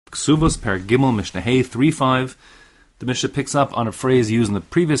Kesubos, Per Gimel, Mishnah Hey 3.5. The Mishnah picks up on a phrase used in the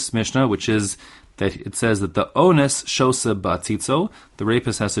previous Mishnah, which is that it says that the ones shosa ba'atzitzo, the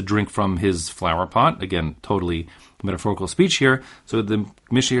rapist has to drink from his flower pot. Again, totally metaphorical speech here. So the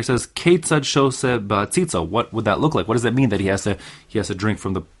Mishnah here says, Ketzad shosa ba'atzitzo. What would that look like? What does that mean that he has to drink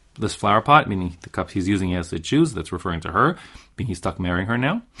from this flower pot, meaning the cup he's using he has to choose? That's referring to her, being he's stuck marrying her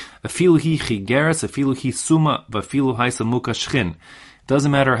now. Afilu hi chigeres, afilu hi suma, vafilu haisa muka shchin.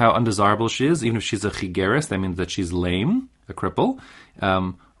 Doesn't matter how undesirable she is, even if she's a chigeres, that means that she's lame, a cripple,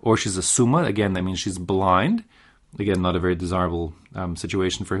 or she's a suma, again, that means she's blind. Again, not a very desirable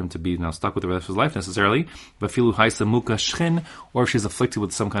situation for him to be now stuck with the rest of his life necessarily. Vafilu haisa muka shchin, or if she's afflicted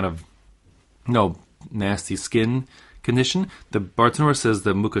with some kind of nasty skin condition. The Bartanura says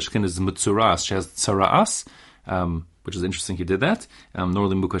the muka shchin is mutsuras. She has tsara'as, which is interesting he did that.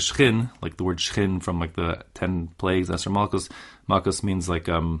 Normally muka shchin, like the word shchin from like the 10 plagues, Esther Malchus. Malchus means like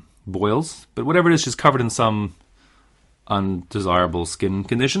boils. But whatever it is, she's covered in some undesirable skin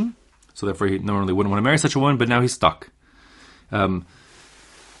condition. So therefore he normally wouldn't want to marry such a woman, but now he's stuck.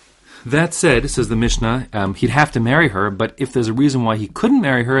 That said, says the Mishnah, he'd have to marry her, but if there's a reason why he couldn't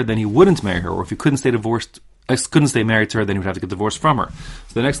marry her, then he wouldn't marry her. Or if he couldn't stay married to her, then he would have to get divorced from her.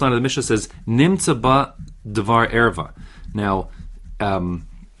 So the next line of the Mishnah says, Nimtza ba devar erva. Now,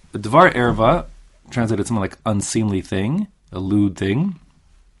 devar erva, translated something like unseemly thing, a lewd thing,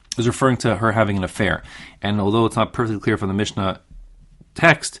 is referring to her having an affair. And although it's not perfectly clear from the Mishnah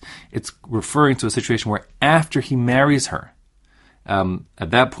text, it's referring to a situation where after he marries her,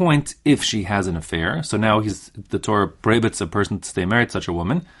 at that point, if she has an affair, so now the Torah prohibits a person to stay married to such a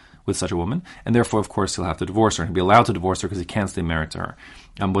woman, and therefore, of course, he'll have to divorce her. He'll be allowed to divorce her because he can't stay married to her.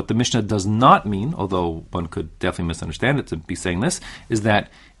 What the Mishnah does not mean, although one could definitely misunderstand it to be saying this, is that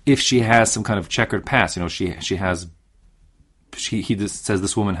if she has some kind of checkered past, he just says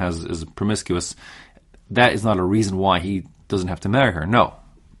this woman is promiscuous, that is not a reason why he doesn't have to marry her. No.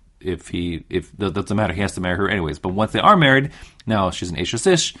 If that doesn't matter, he has to marry her anyways. But once they are married, now she's an Eshes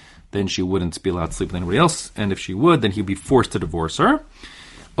Ish, then she wouldn't be allowed to sleep with anybody else, and if she would, then he'd be forced to divorce her.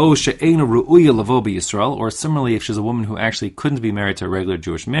 Or similarly, if she's a woman who actually couldn't be married to a regular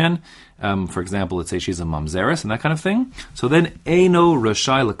Jewish man, for example, let's say she's a mamzeres and that kind of thing, so then Eino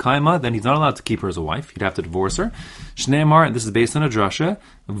Rashai Lakaima, then he's not allowed to keep her as a wife, he'd have to divorce her. Shneimar, and this is based on a drasha,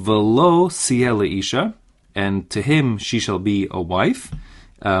 Velo Sieh Leisha, and to him she shall be a wife,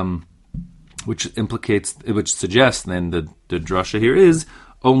 which suggests then the drasha here is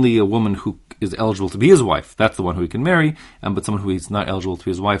only a woman who is eligible to be his wife. That's the one who he can marry, but someone who is not eligible to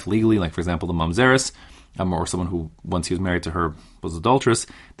be his wife legally, like for example the mamzeres, or someone who once he was married to her was adulterous,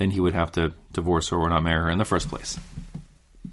 then he would have to divorce her or not marry her in the first place.